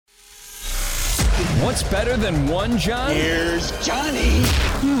What's better than one John? Here's Johnny.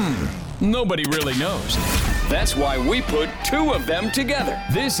 Nobody really knows. That's why we put two of them together.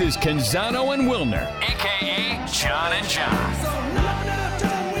 This is Canzano and Wilner, a.k.a. John and John. So now,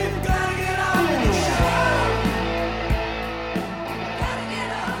 John, we've got to get on.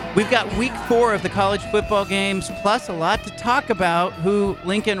 We've got week 4 of the college football games, plus a lot to talk about who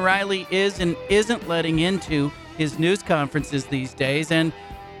Lincoln Riley is and isn't letting into his news conferences these days, and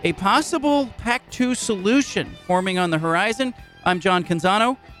a possible Pac-2 solution forming on the horizon. I'm John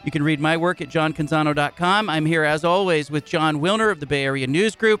Canzano. You can read my work at johncanzano.com. I'm here, as always, with John Wilner of the Bay Area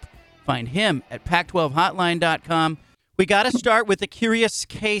News Group. Find him at pac12hotline.com. We got to start with the curious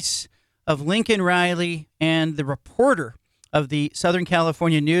case of Lincoln Riley and the reporter of the Southern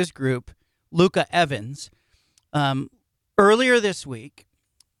California News Group, Luca Evans. Earlier this week,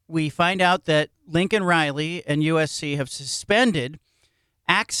 we find out that Lincoln Riley and USC have suspended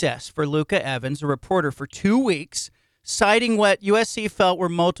access for Luca Evans, a reporter, for 2 weeks, citing what USC felt were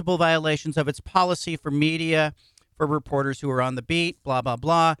multiple violations of its policy for media, for reporters who were on the beat, blah, blah,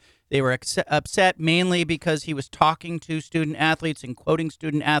 blah. They were upset mainly because he was talking to student athletes and quoting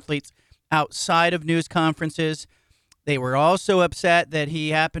student athletes outside of news conferences. They were also upset that he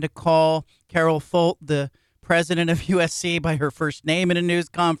happened to call Carol Folt, the president of USC, by her first name in a news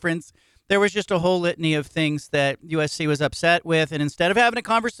conference. There was just a whole litany of things that USC was upset with, and instead of having a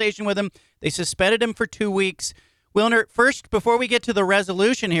conversation with him, they suspended him for 2 weeks. Wilner, first, before we get to the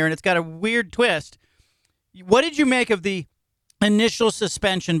resolution here, and it's got a weird twist, what did you make of the initial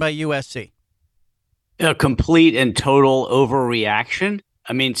suspension by USC? A complete and total overreaction.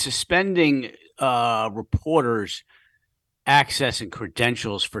 I mean, suspending reporters' access and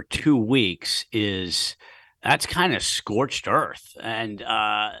credentials for 2 weeks that's kind of scorched earth, and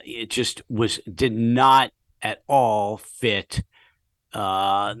it just did not at all fit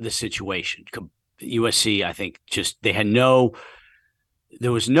the situation. USC, I think,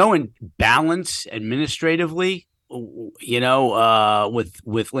 there was no imbalance administratively,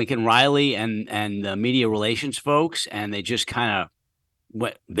 with Lincoln Riley and the media relations folks, and they just kind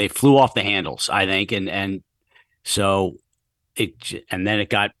of they flew off the handles, I think, and so then it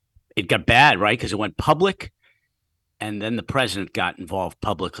got bad, right? Because it went public, and then the president got involved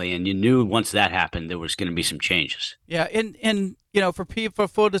publicly, and you knew once that happened, there was going to be some changes. Yeah, and for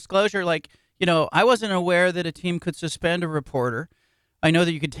full disclosure, I wasn't aware that a team could suspend a reporter. I know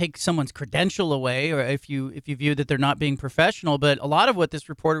that you could take someone's credential away, or if you view that they're not being professional, but a lot of what this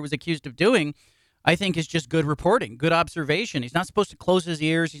reporter was accused of doing, I think, is just good reporting, good observation. He's not supposed to close his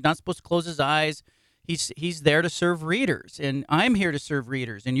ears. He's not supposed to close his eyes. He's there to serve readers, and I'm here to serve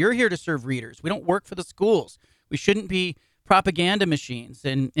readers, and you're here to serve readers. We don't work for the schools. We shouldn't be propaganda machines.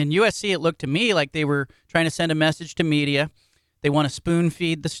 And in USC, it looked to me like they were trying to send a message to media. They want to spoon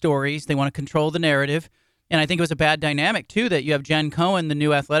feed the stories. They want to control the narrative. And I think it was a bad dynamic, too, that you have Jen Cohen, the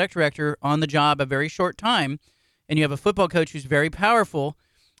new athletic director, on the job a very short time, and you have a football coach who's very powerful.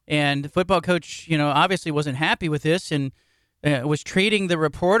 And the football coach, obviously wasn't happy with this and was treating the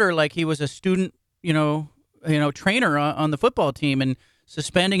reporter like he was a student trainer on the football team and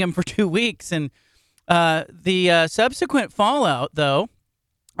suspending him for 2 weeks. And the subsequent fallout, though,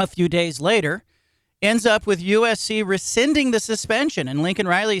 a few days later, ends up with USC rescinding the suspension and Lincoln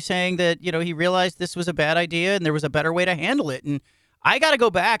Riley saying that, he realized this was a bad idea and there was a better way to handle it. And I got to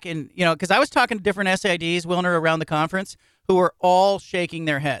go back and, because I was talking to different SIDs, Wilner, around the conference, who were all shaking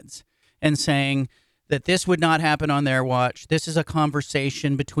their heads and saying that this would not happen on their watch. This is a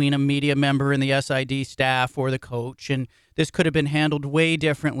conversation between a media member and the SID staff or the coach, and this could have been handled way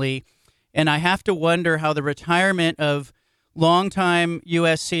differently. And I have to wonder how the retirement of longtime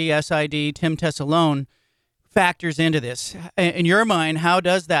USC SID Tim Tessalone factors into this. In your mind, how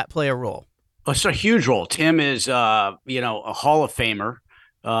does that play a role? It's a huge role. Tim is, a Hall of Famer,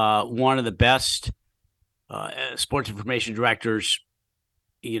 one of the best sports information directors,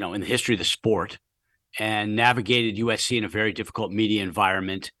 in the history of the sport, and navigated USC in a very difficult media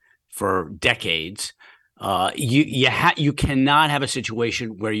environment for decades. You cannot have a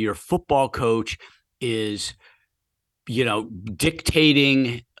situation where your football coach is,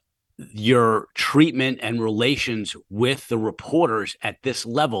 dictating your treatment and relations with the reporters at this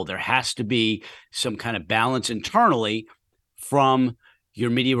level. There has to be some kind of balance internally from your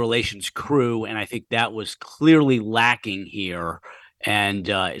media relations crew, and I think that was clearly lacking here. And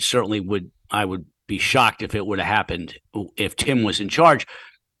I would be shocked if it would have happened if Tim was in charge.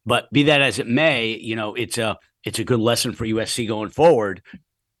 But be that as it may, it's a good lesson for USC going forward,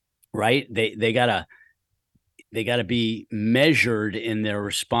 right? They gotta be measured in their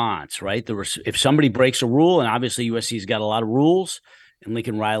response, right? If somebody breaks a rule, and obviously USC's got a lot of rules, and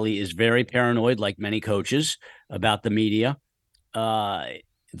Lincoln Riley is very paranoid, like many coaches, about the media.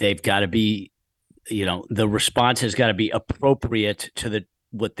 They've got to be, the response has got to be appropriate to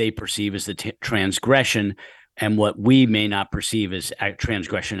what they perceive as the transgression and what we may not perceive as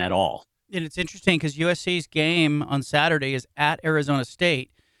transgression at all. And it's interesting because USC's game on Saturday is at Arizona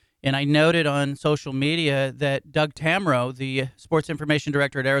State. And I noted on social media that Doug Tamro, the sports information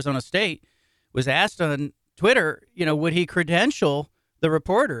director at Arizona State, was asked on Twitter, would he credential the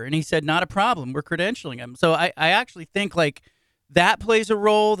reporter? And he said, not a problem. We're credentialing him. So I actually think like that plays a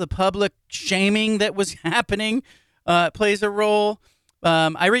role. The public shaming that was happening plays a role.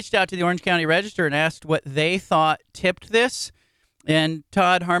 I reached out to the Orange County Register and asked what they thought tipped this. And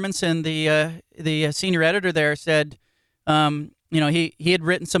Todd Harmonson, the senior editor there, said, he had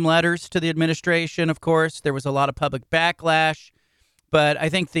written some letters to the administration, of course. There was a lot of public backlash. But I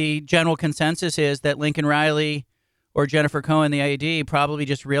think the general consensus is that Lincoln Riley or Jennifer Cohen, the AD, probably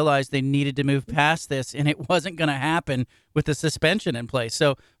just realized they needed to move past this, and it wasn't going to happen with the suspension in place.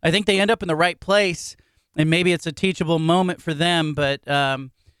 So I think they end up in the right place, and maybe it's a teachable moment for them. But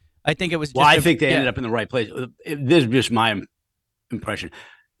I think it was just I think they ended up in the right place. This is just my impression.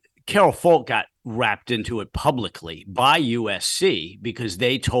 Carol Folt got wrapped into it publicly by USC because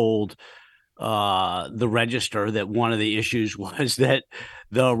they told the Register that one of the issues was that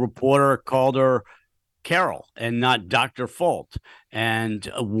the reporter called her Carol and not Dr. Folt.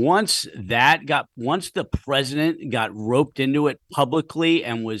 And once the president got roped into it publicly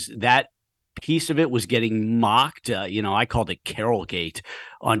and that piece of it was getting mocked, I called it Carolgate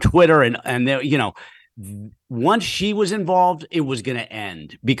on Twitter, and there, once she was involved, it was going to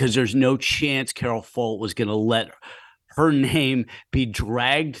end because there's no chance Carol Folt was going to let her name be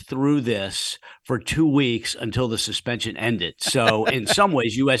dragged through this for 2 weeks until the suspension ended. So in some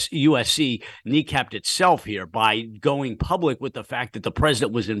ways, USC kneecapped itself here by going public with the fact that the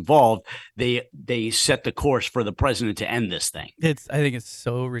president was involved. They set the course for the president to end this thing. I think it's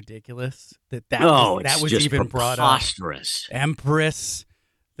so ridiculous that was just even brought up. Preposterous. Empress,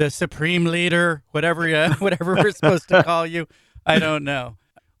 the supreme leader, whatever we're supposed to call you. I don't know.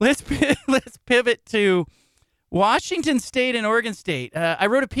 Let's pivot to Washington State and Oregon State. I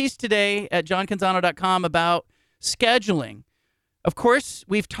wrote a piece today at johncanzano.com about scheduling. Of course,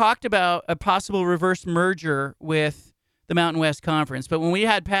 we've talked about a possible reverse merger with the Mountain West Conference, but when we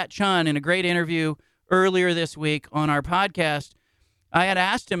had Pat Chun in a great interview earlier this week on our podcast, I had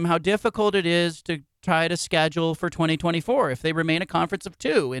asked him how difficult it is to try to schedule for 2024 if they remain a conference of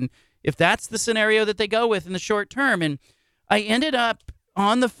two, and if that's the scenario that they go with in the short term. And I ended up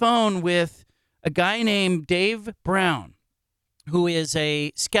on the phone with a guy named Dave Brown, who is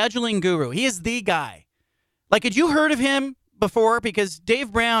a scheduling guru. He is the guy. Like, had you heard of him before? Because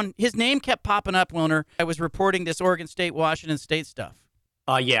Dave Brown, his name kept popping up, Wilner. I was reporting this Oregon State, Washington State stuff.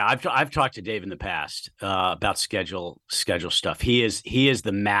 Yeah, I've talked to Dave in the past about schedule stuff. He is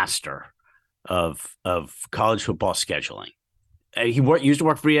the master of college football scheduling. He used to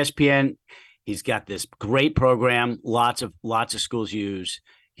work for ESPN. He's got this great program. Lots of schools use.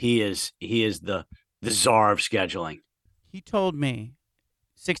 He is the czar of scheduling. He told me,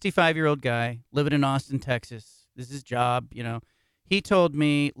 65-year-old guy living in Austin, Texas. This is his job, He told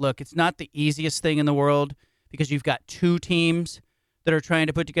me, look, it's not the easiest thing in the world because you've got two teams that are trying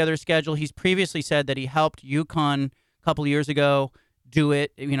to put together a schedule. He's previously said that he helped UConn a couple of years ago do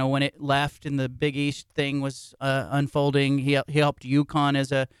it, when it left and the Big East thing was unfolding. He helped UConn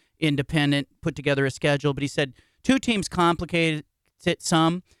as a independent put together a schedule. But he said two teams complicated it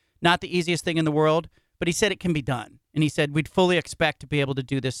some, not the easiest thing in the world, but he said it can be done. And he said we'd fully expect to be able to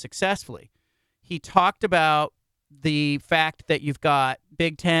do this successfully. He talked about the fact that you've got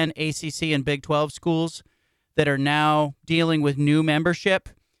Big Ten, ACC, and Big 12 schools that are now dealing with new membership.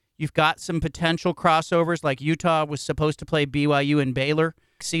 You've got some potential crossovers, like Utah was supposed to play BYU and Baylor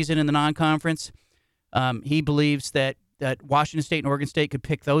season in the non-conference. He believes that Washington State and Oregon State could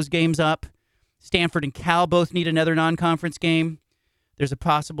pick those games up. Stanford and Cal both need another non-conference game. There's a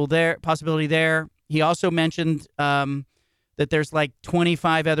possibility there. He also mentioned that there's like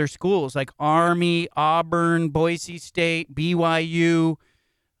 25 other schools, like Army, Auburn, Boise State, BYU,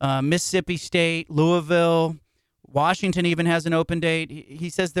 Mississippi State, Louisville. Washington even has an open date. He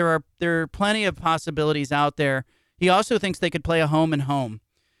says there are plenty of possibilities out there. He also thinks they could play a home and home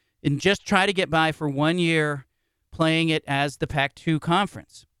and just try to get by for 1 year playing it as the Pac-2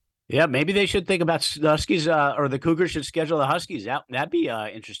 conference. Yeah, maybe they should think about the Huskies or the Cougars should schedule the Huskies out. That'd be an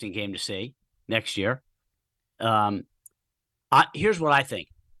interesting game to see next year. Here's what I think.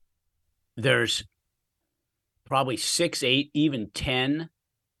 There's probably 6, 8, even 10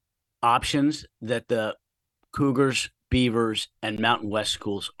 options that the Cougars Beavers, and Mountain West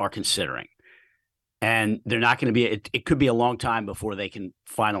schools are considering. And they're not going to be, it could be a long time before they can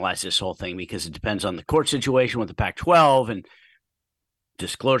finalize this whole thing because it depends on the court situation with the Pac-12 and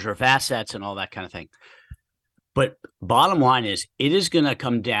disclosure of assets and all that kind of thing. But bottom line is, it is going to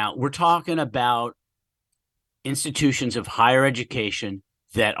come down. We're talking about institutions of higher education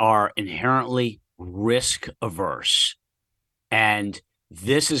that are inherently risk averse. And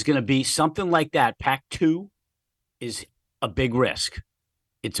this is going to be something like that. Pac-2 is a big risk.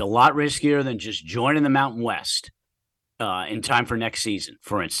 It's a lot riskier than just joining the Mountain West in time for next season,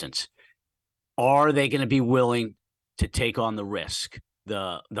 for instance. Are they going to be willing to take on the risk,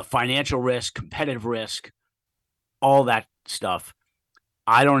 the financial risk, competitive risk, all that stuff?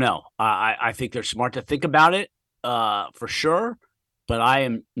 I don't know. I think they're smart to think about it for sure, but I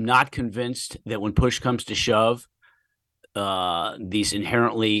am not convinced that when push comes to shove, these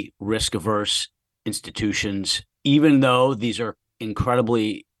inherently risk-averse institutions, even though these are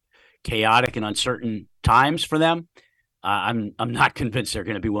incredibly chaotic and uncertain times for them, I'm not convinced they're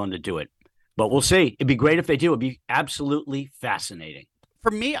going to be willing to do it. But we'll see. It'd be great if they do. It'd be absolutely fascinating.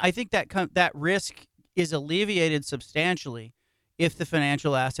 For me, I think that risk is alleviated substantially if the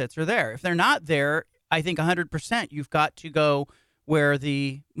financial assets are there. If they're not there, I think 100% you've got to go where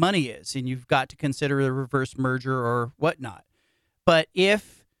the money is, and you've got to consider a reverse merger or whatnot. But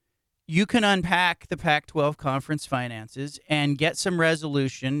if you can unpack the Pac-12 conference finances and get some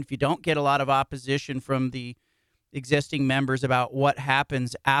resolution, if you don't get a lot of opposition from the existing members about what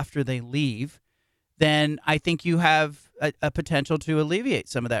happens after they leave, then I think you have a potential to alleviate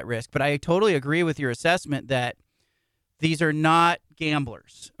some of that risk. But I totally agree with your assessment that these are not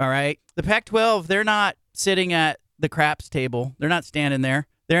gamblers, all right? The Pac-12, they're not sitting at the craps table. They're not standing there.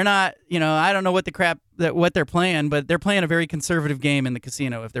 They're not, I don't know what what they're playing, but they're playing a very conservative game in the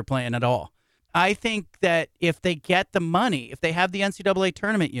casino if they're playing at all. I think that if they get the money, if they have the NCAA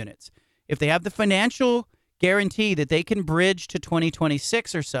tournament units, if they have the financial guarantee that they can bridge to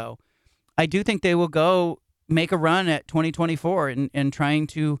 2026 or so, I do think they will go make a run at 2024 and trying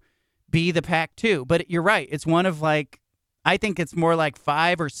to be the Pac-2. But you're right. It's one of I think it's more like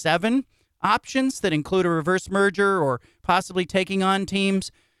 5 or 7 options that include a reverse merger or possibly taking on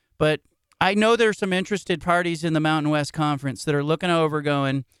teams. But I know there's some interested parties in the Mountain West Conference that are looking over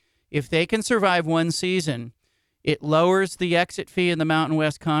going, if they can survive one season, it lowers the exit fee in the Mountain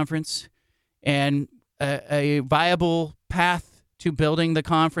West Conference, and a viable path to building the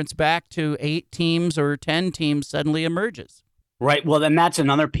conference back to 8 teams or 10 teams suddenly emerges. Right. Well, then that's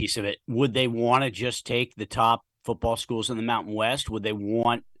another piece of it. Would they want to just take the top football schools in the Mountain West? Would they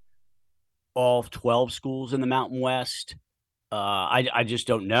want all 12 schools in the Mountain West? I just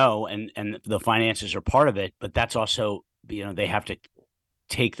don't know. And the finances are part of it, but that's also, they have to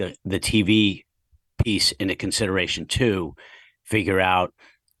take the TV piece into consideration too, figure out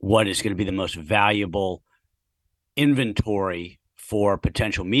what is going to be the most valuable inventory for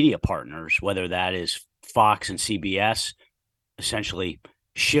potential media partners, whether that is Fox and CBS essentially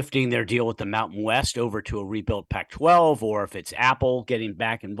shifting their deal with the Mountain West over to a rebuilt Pac-12, or if it's Apple getting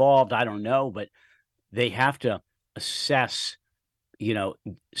back involved. I don't know, but they have to assess,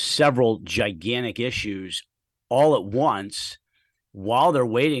 several gigantic issues all at once while they're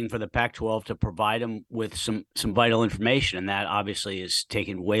waiting for the Pac-12 to provide them with some vital information. And that obviously is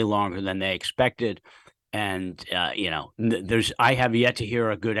taking way longer than they expected. And, I have yet to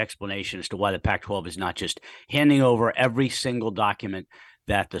hear a good explanation as to why the Pac-12 is not just handing over every single document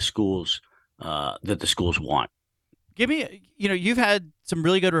that the schools want. Give me, you've had some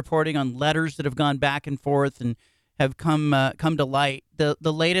really good reporting on letters that have gone back and forth and have come to light. The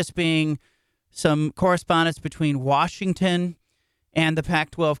latest being some correspondence between Washington and the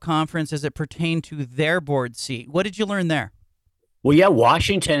Pac-12 conference as it pertained to their board seat. What did you learn there? Well, yeah,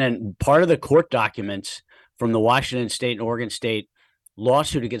 Washington, and part of the court documents from the Washington State and Oregon State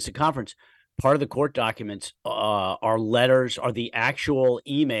lawsuit against the conference, part of the court documents are the actual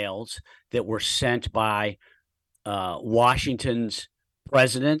emails that were sent by Washington's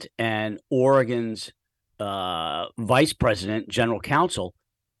president and Oregon's vice president, general counsel,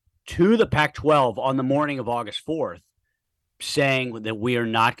 to the Pac-12 on the morning of August 4th, saying that we are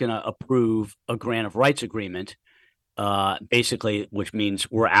not going to approve a grant of rights agreement, basically, which means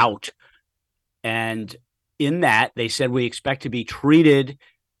we're out. And in that, they said we expect to be treated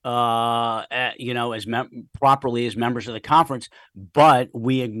as properly as members of the conference, but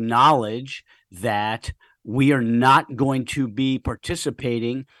we acknowledge that we are not going to be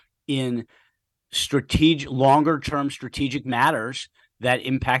participating in longer-term strategic matters that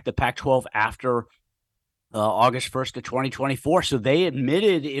impact the Pac-12 after August 1st of 2024. So they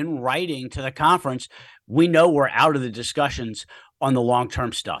admitted in writing to the conference, we know we're out of the discussions on the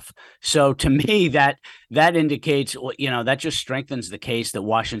long-term stuff. So to me, that indicates, that just strengthens the case that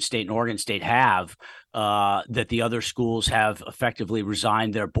Washington State and Oregon State have, that the other schools have effectively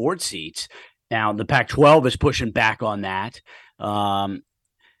resigned their board seats. Now, the Pac-12 is pushing back on that. And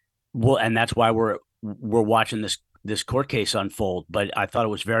that's why we're watching this court case unfold. But I thought it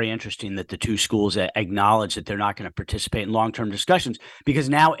was very interesting that the two schools acknowledge that they're not going to participate in long-term discussions, because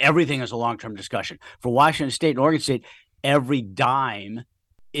now everything is a long-term discussion. For Washington State and Oregon State, every dime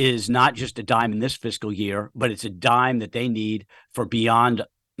is not just a dime in this fiscal year, but it's a dime that they need for beyond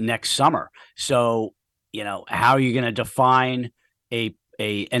next summer. So, how are you going to define an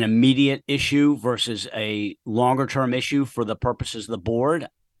immediate issue versus a longer-term issue for the purposes of the board?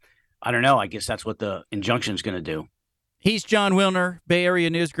 I don't know. I guess that's what the injunction is going to do. He's John Wilner, Bay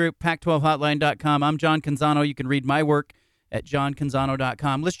Area News Group, Pac12Hotline.com. I'm John Canzano. You can read my work at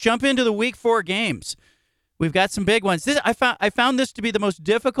johncanzano.com. Let's jump into the Week 4 games. We've got some big ones. I found this to be the most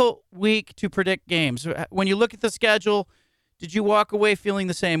difficult week to predict games. When you look at the schedule, did you walk away feeling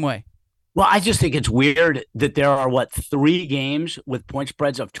the same way? Well, I just think it's weird that there are, 3 games with point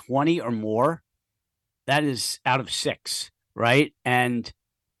spreads of 20 or more. That is out of 6, right? And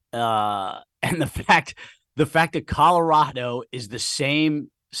the fact that Colorado is the same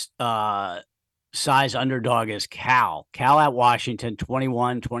size underdog as Cal at Washington,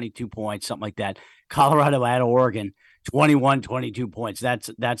 21, 22 points, something like that. Colorado at Oregon, 21, 22 points.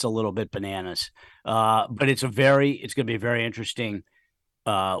 That's a little bit bananas. But it's going to be a very interesting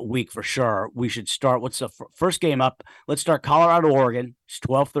week for sure. We should start. What's the first game up? Let's start Colorado, Oregon. It's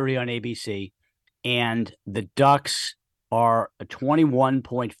 12:30 on ABC, and the Ducks are a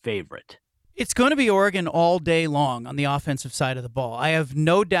 21-point favorite. It's going to be Oregon all day long on the offensive side of the ball. I have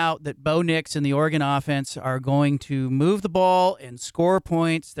no doubt that Bo Nix and the Oregon offense are going to move the ball and score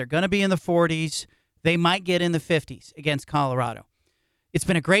points. They're going to be in the 40s. They might get in the 50s against Colorado. It's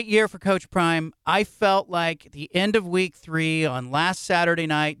been a great year for Coach Prime. I felt like at the end of Week 3 on last Saturday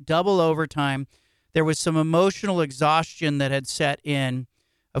night, double overtime, there was some emotional exhaustion that had set in.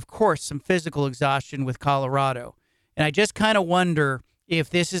 Of course, some physical exhaustion with Colorado. And I just kind of wonder if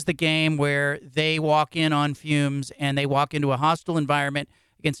this is the game where they walk in on fumes and they walk into a hostile environment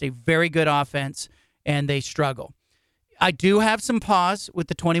against a very good offense and they struggle. I do have some pause with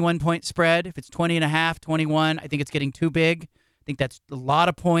the 21-point spread. If it's 20.5, 21, I think it's getting too big. I think that's a lot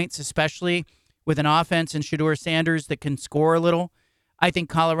of points, especially with an offense in Shedeur Sanders that can score a little. I think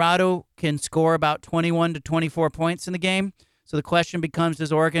Colorado can score about 21 to 24 points in the game. So the question becomes,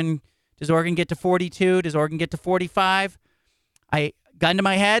 does Oregon get to 42? Does Oregon get to 45? Gun to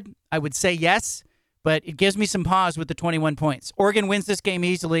my head, I would say yes, but it gives me some pause with the 21 points. Oregon wins this game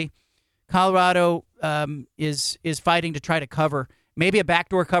easily. Colorado is fighting to try to cover. Maybe a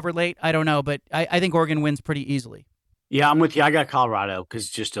backdoor cover late. I don't know, but I think Oregon wins pretty easily. Yeah, I'm with you. I got Colorado because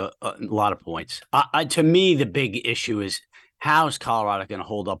it's just a lot of points. To me, the big issue is how is Colorado going to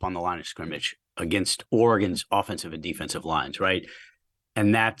hold up on the line of scrimmage against Oregon's offensive and defensive lines, right?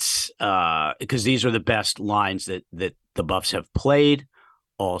 And that's because these are the best lines that the Buffs have played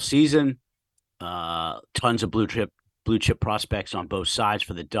all season. Tons of blue chip prospects on both sides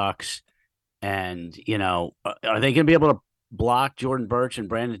for the Ducks. And, are they going to be able to block Jordan Birch and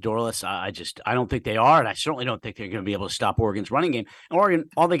Brandon Dorlus? I don't think they are. And I certainly don't think they're going to be able to stop Oregon's running game. And Oregon,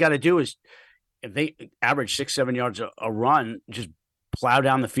 all they got to do is, if they average 6-7 yards a run, just plow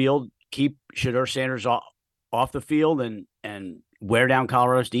down the field, keep Shedeur Sanders off the field and wear down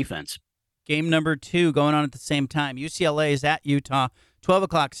Colorado's defense. Game number 2 going on at the same time. UCLA is at Utah, 12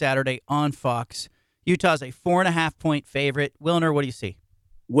 o'clock Saturday on Fox. Utah's a 4.5-point favorite. Wilner, what do you see?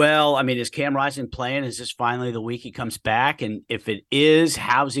 Well, I mean, is Cam Rising playing? Is this finally the week he comes back? And if it is,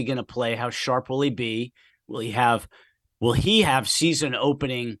 how's he going to play? How sharp will he be? Will he have season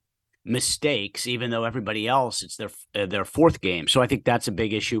opening mistakes, even though everybody else, it's their fourth game? So I think that's a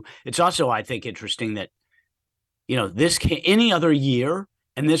big issue. It's also, I think, interesting that, any other year,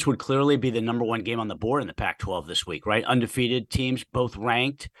 and this would clearly be the number 1 game on the board in the Pac-12 this week, right? Undefeated teams, both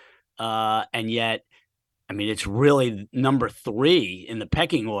ranked, and yet, I mean, it's really number 3 in the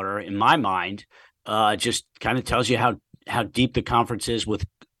pecking order in my mind. Just kind of tells you how deep the conference is with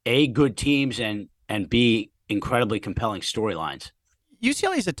A, good teams, and B, incredibly compelling storylines.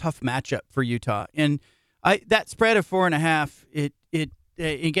 UCLA is a tough matchup for Utah, and that spread of 4.5.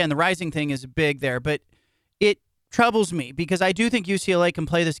 Again, the Rising thing is big there, but it troubles me because I do think UCLA can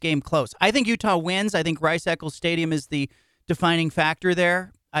play this game close. I think Utah wins. I think Rice-Eccles Stadium is the defining factor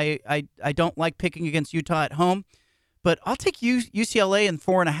there. I don't like picking against Utah at home, but I'll take UCLA in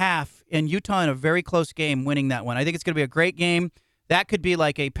 4.5 and Utah in a very close game winning that one. I think it's going to be a great game. That could be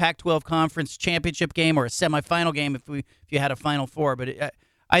like a Pac-12 conference championship game or a semifinal game if you had a Final Four. But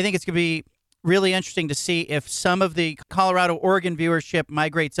I think it's going to be really interesting to see if some of the Colorado-Oregon viewership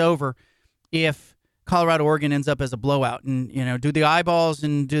migrates over, if Colorado-Oregon ends up as a blowout. And, do the eyeballs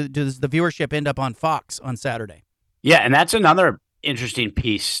and does the viewership end up on Fox on Saturday? Yeah, and that's another interesting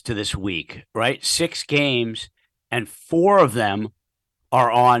piece to this week, right? 6 games, and 4 of them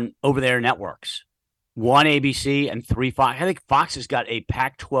are on over-the-air networks. 1 ABC and 3 Fox. I think Fox has got a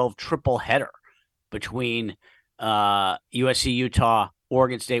Pac-12 triple header between USC, Utah,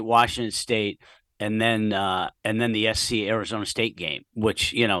 Oregon State, Washington State, and then the SC Arizona State game,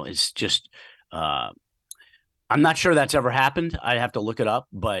 which is just. I'm not sure that's ever happened. I'd have to look it up,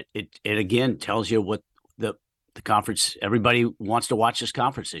 but it again tells you what the conference. Everybody wants to watch this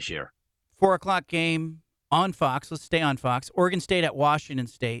conference this year. 4:00 game on Fox. Let's stay on Fox. Oregon State at Washington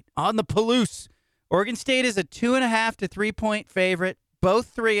State on the Palouse. Oregon State is a 2.5 to 3-point favorite,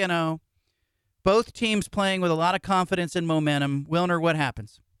 both 3-0, both teams playing with a lot of confidence and momentum. Wilner, what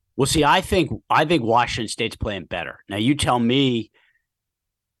happens? Well, see, I think Washington State's playing better. Now, you tell me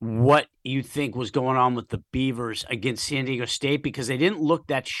what you think was going on with the Beavers against San Diego State, because they didn't look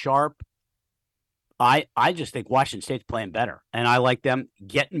that sharp. I just think Washington State's playing better, and I like them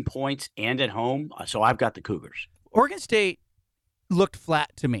getting points and at home, so I've got the Cougars. Oregon State looked flat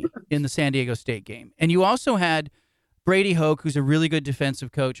to me in the San Diego State game. And you also had Brady Hoke, who's a really good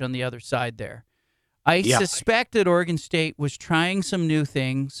defensive coach on the other side there. I suspect that Oregon State was trying some new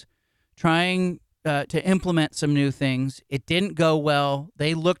things, trying to implement some new things. It didn't go well.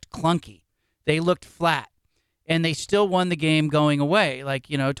 They looked clunky. They looked flat. And they still won the game going away,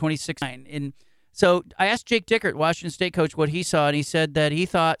 26-9. And so I asked Jake Dickert, Washington State coach, what he saw, and he said that he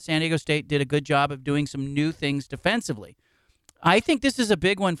thought San Diego State did a good job of doing some new things defensively. I think this is a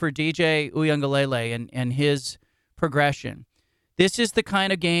big one for DJ Uiagalelei and his progression. This is the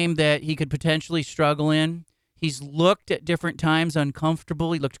kind of game that he could potentially struggle in. He's looked at different times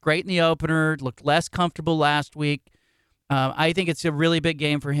uncomfortable. He looked great in the opener, looked less comfortable last week. I think it's a really big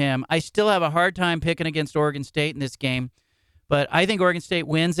game for him. I still have a hard time picking against Oregon State in this game, but I think Oregon State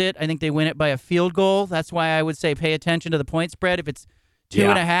wins it. I think they win it by a field goal. That's why I would say pay attention to the point spread. If it's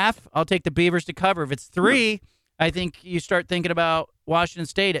 2.5, I'll take the Beavers to cover. If it's 3, I think you start thinking about Washington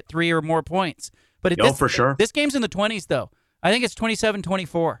State at 3 or more points. But for sure. This game's in the 20s, though. I think it's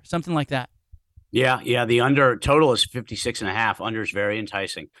 27-24, something like that. Yeah. The under total is 56.5. Under is very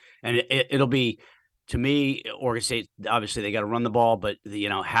enticing. And it'll be, to me, Oregon State, obviously they got to run the ball, but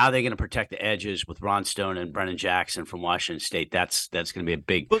how they're going to protect the edges with Ron Stone and Brennan Jackson from Washington State, that's going to be a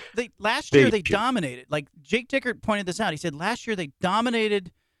big. But last year they dominated. Like Jake Dickert pointed this out. He said last year they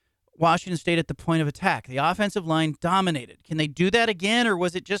dominated Washington State at the point of attack. The offensive line dominated. Can they do that again, or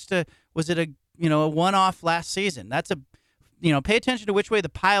was it a one-off last season? That's pay attention to which way the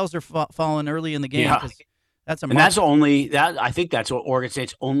piles are falling early in the game. Yeah. That's I think that's what Oregon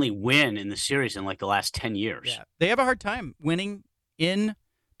State's only win in the series in the last 10 years. Yeah. They have a hard time winning in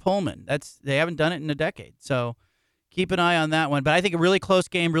Pullman. They haven't done it in a decade. So keep an eye on that one. But I think a really close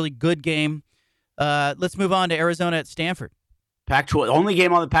game, really good game. Let's move on to Arizona at Stanford. Pac-12, only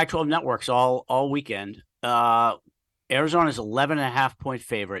game on the Pac-12 networks all weekend. Arizona's 11.5-point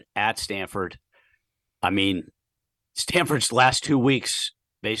favorite at Stanford. I mean, Stanford's last 2 weeks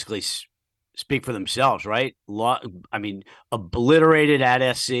basically speak for themselves, right? Obliterated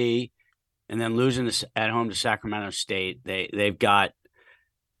at SC and then losing at home to Sacramento State. They got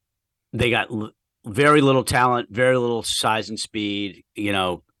very little talent, very little size and speed,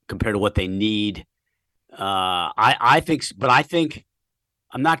 compared to what they need. I think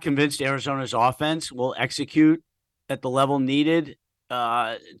I'm not convinced Arizona's offense will execute at the level needed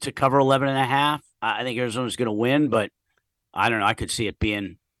to cover 11.5. I think Arizona's going to win, but I don't know. I could see it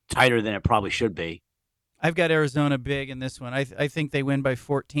being tighter than it probably should be. I've got Arizona big in this one. I think they win by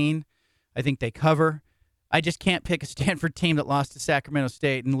 14. I think they cover. I just can't pick a Stanford team that lost to Sacramento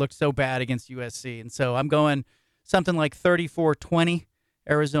State and looked so bad against USC. And so I'm going something like 34-20,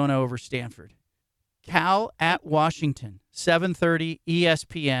 Arizona over Stanford. Cal at Washington, 7:30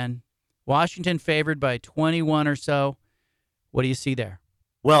 ESPN. Washington favored by 21 or so. What do you see there?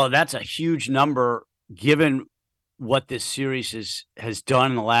 Well, that's a huge number given what this series has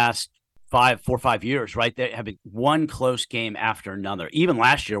done in the last 4 or 5 years, right? They have one close game after another. Even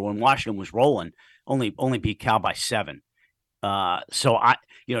last year when Washington was rolling, only beat Cal by 7. So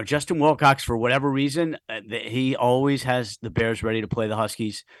Justin Wilcox, for whatever reason, he always has the Bears ready to play the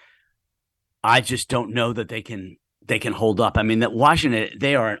Huskies. I just don't know that they can hold up. I mean, that Washington,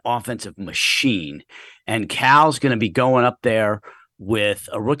 they are an offensive machine, and Cal's going to be going up there with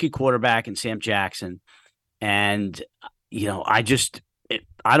a rookie quarterback and Sam Jackson. And,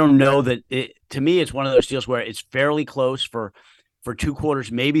 I don't know that to me, it's one of those deals where it's fairly close for 2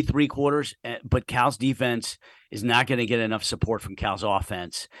 quarters, maybe 3 quarters, but Cal's defense is not going to get enough support from Cal's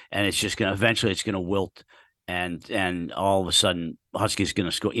offense. And it's just eventually it's going to wilt. And all of a sudden Huskies going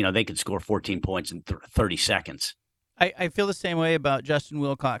to score, they could score 14 points in 30 seconds. I feel the same way about Justin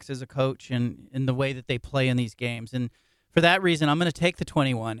Wilcox as a coach and in the way that they play in these games. And for that reason, I'm going to take the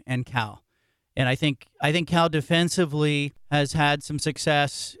 21 and Cal. And I think Cal defensively has had some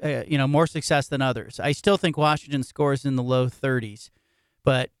success, more success than others. I still think Washington scores in the low 30s,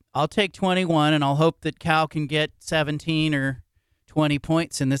 but I'll take 21, and I'll hope that Cal can get 17 or 20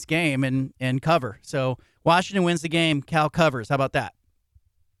 points in this game and cover. So Washington wins the game, Cal covers. How about that?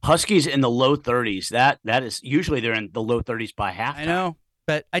 Huskies in the low 30s. That is usually they're in the low 30s by halftime. I know,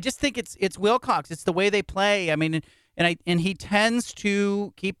 but I just think it's Wilcox. It's the way they play. I mean, and he tends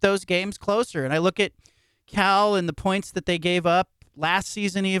to keep those games closer. And I look at Cal and the points that they gave up last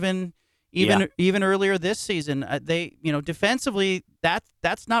season, even earlier this season. They defensively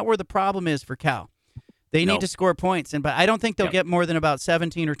that's not where the problem is for Cal. They need to score points, but I don't think they'll get more than about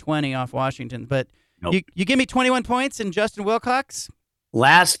 17 or 20 off Washington. But you give me 21 points and Justin Wilcox.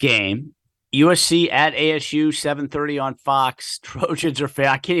 Last game, USC at ASU, 7:30 on Fox. Trojans are favored.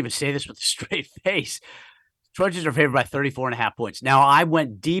 I can't even say this with a straight face. Trojans are favored by 34.5 points. Now, I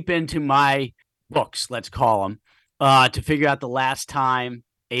went deep into my books, let's call them, to figure out the last time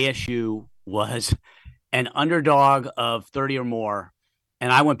ASU was an underdog of 30 or more.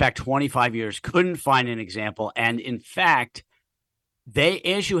 And I went back 25 years, couldn't find an example. And in fact,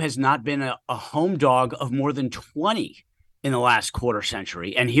 ASU has not been a home dog of more than 20 in the last quarter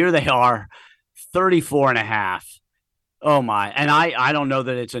century. And here they are, 34.5. Oh my. And I don't know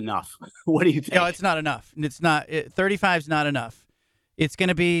that it's enough. What do you think? No, it's not enough. It's not. 35 is not enough. It's going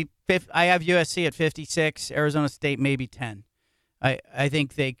to be, I have USC at 56, Arizona State maybe 10. I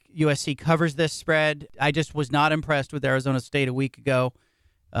think USC covers this spread. I just was not impressed with Arizona State a week ago.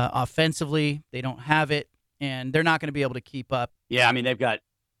 Offensively, they don't have it, and they're not going to be able to keep up. Yeah, I mean,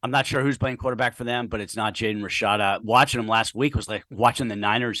 I'm not sure who's playing quarterback for them, but it's not Jaden Rashada. Watching them last week was like watching the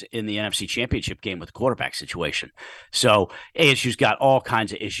Niners in the NFC Championship game with the quarterback situation. So ASU's got all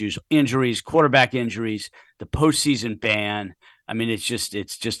kinds of issues, injuries, quarterback injuries, the postseason ban. I mean, it's just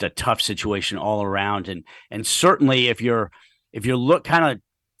a tough situation all around. And certainly if you're kind of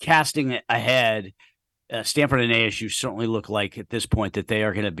casting ahead, Stanford and ASU certainly look like at this point that they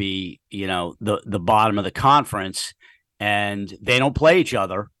are going to be, the bottom of the conference. And they don't play each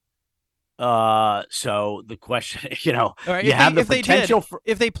other. So the question, right, you have the potential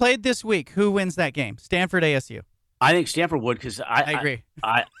if they played this week, who wins that game? Stanford, ASU. I think Stanford would because I agree.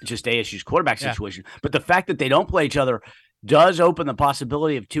 I just ASU's quarterback situation. But the fact that they don't play each other does open the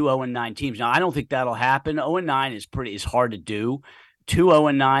possibility of 2 0-9 teams. Now, I don't think that'll happen. 0-9 is hard to do. 2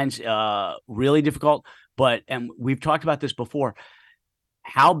 0-9's really difficult. And we've talked about this before.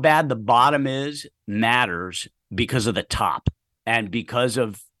 How bad the bottom is matters because of the top and because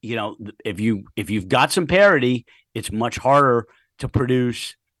of, if you've got some parity, it's much harder to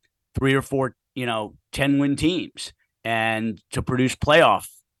produce 3 or 4, 10-win teams and to produce playoff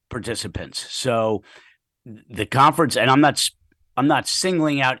participants. So the conference, and I'm not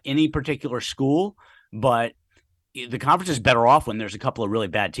singling out any particular school, but the conference is better off when there's a couple of really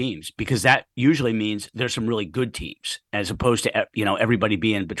bad teams because that usually means there's some really good teams as opposed to, everybody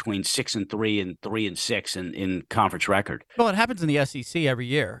being between 6-3 and 3-6 in conference record. Well, it happens in the SEC every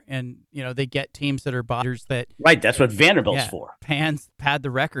year. And, they get teams that are botters that. Right. That's what Vanderbilt's for. Pad the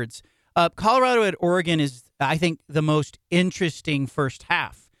records. Colorado at Oregon is, I think, the most interesting first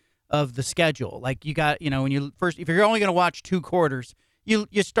half of the schedule. Like you got, if you're only going to watch 2 quarters, you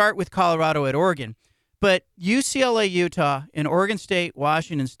start with Colorado at Oregon. But UCLA, Utah, and Oregon State,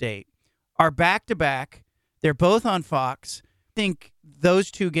 Washington State are back-to-back. They're both on Fox. I think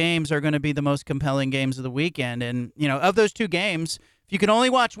those 2 games are going to be the most compelling games of the weekend. And, of those 2 games, if you can only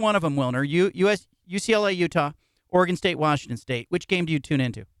watch one of them, Wilner, UCLA, Utah, Oregon State, Washington State, which game do you tune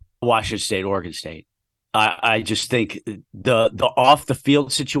into? Washington State, Oregon State. I just think the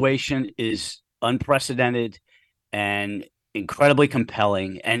off-the-field situation is unprecedented and incredibly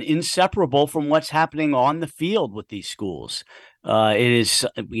compelling and inseparable from what's happening on the field with these schools. It is,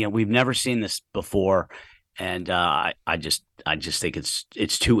 we've never seen this before, and I just think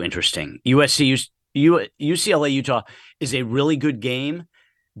it's too interesting. UCLA Utah is a really good game,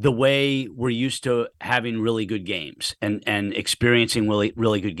 the way we're used to having really good games and experiencing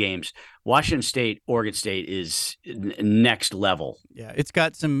really good games. Washington State, Oregon State is next level. Yeah, it's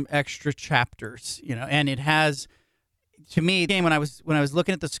got some extra chapters, and it has. to me, game when I was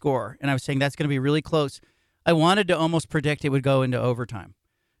looking at the score and I was saying that's going to be really close, I wanted to almost predict it would go into overtime.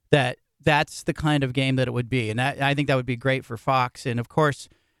 That's the kind of game that it would be, and I think that would be great for Fox. And of course,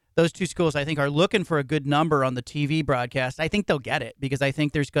 those two schools I think are looking for a good number on the TV broadcast. I think they'll get it because I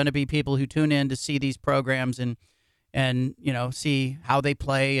think there's going to be people who tune in to see these programs and see how they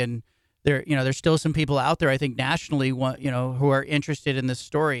play. And there's still some people out there I think nationally who are interested in this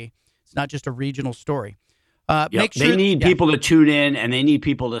story. It's not just a regional story. Make sure they need people to tune in, and they need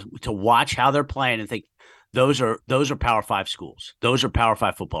people to watch how they're playing and think those are Power 5 schools. Those are Power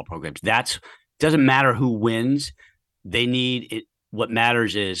 5 football programs. Doesn't matter who wins. They need it. What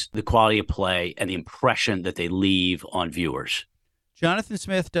matters is the quality of play and the impression that they leave on viewers. Jonathan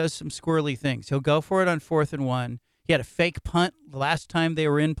Smith does some squirrely things. He'll go for it on 4th and 1. He had a fake punt the last time they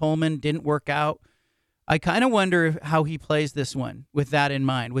were in Pullman, didn't work out. I kind of wonder how he plays this one with that in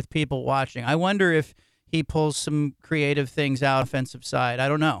mind, with people watching. I wonder if he pulls some creative things out offensive side. I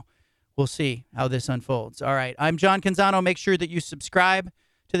don't know. We'll see how this unfolds. All right. I'm John Canzano. Make sure that you subscribe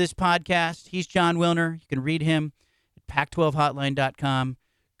to this podcast. He's John Wilner. You can read him at pac12hotline.com.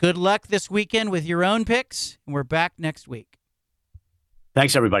 Good luck this weekend with your own picks, and we're back next week.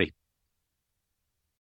 Thanks, everybody.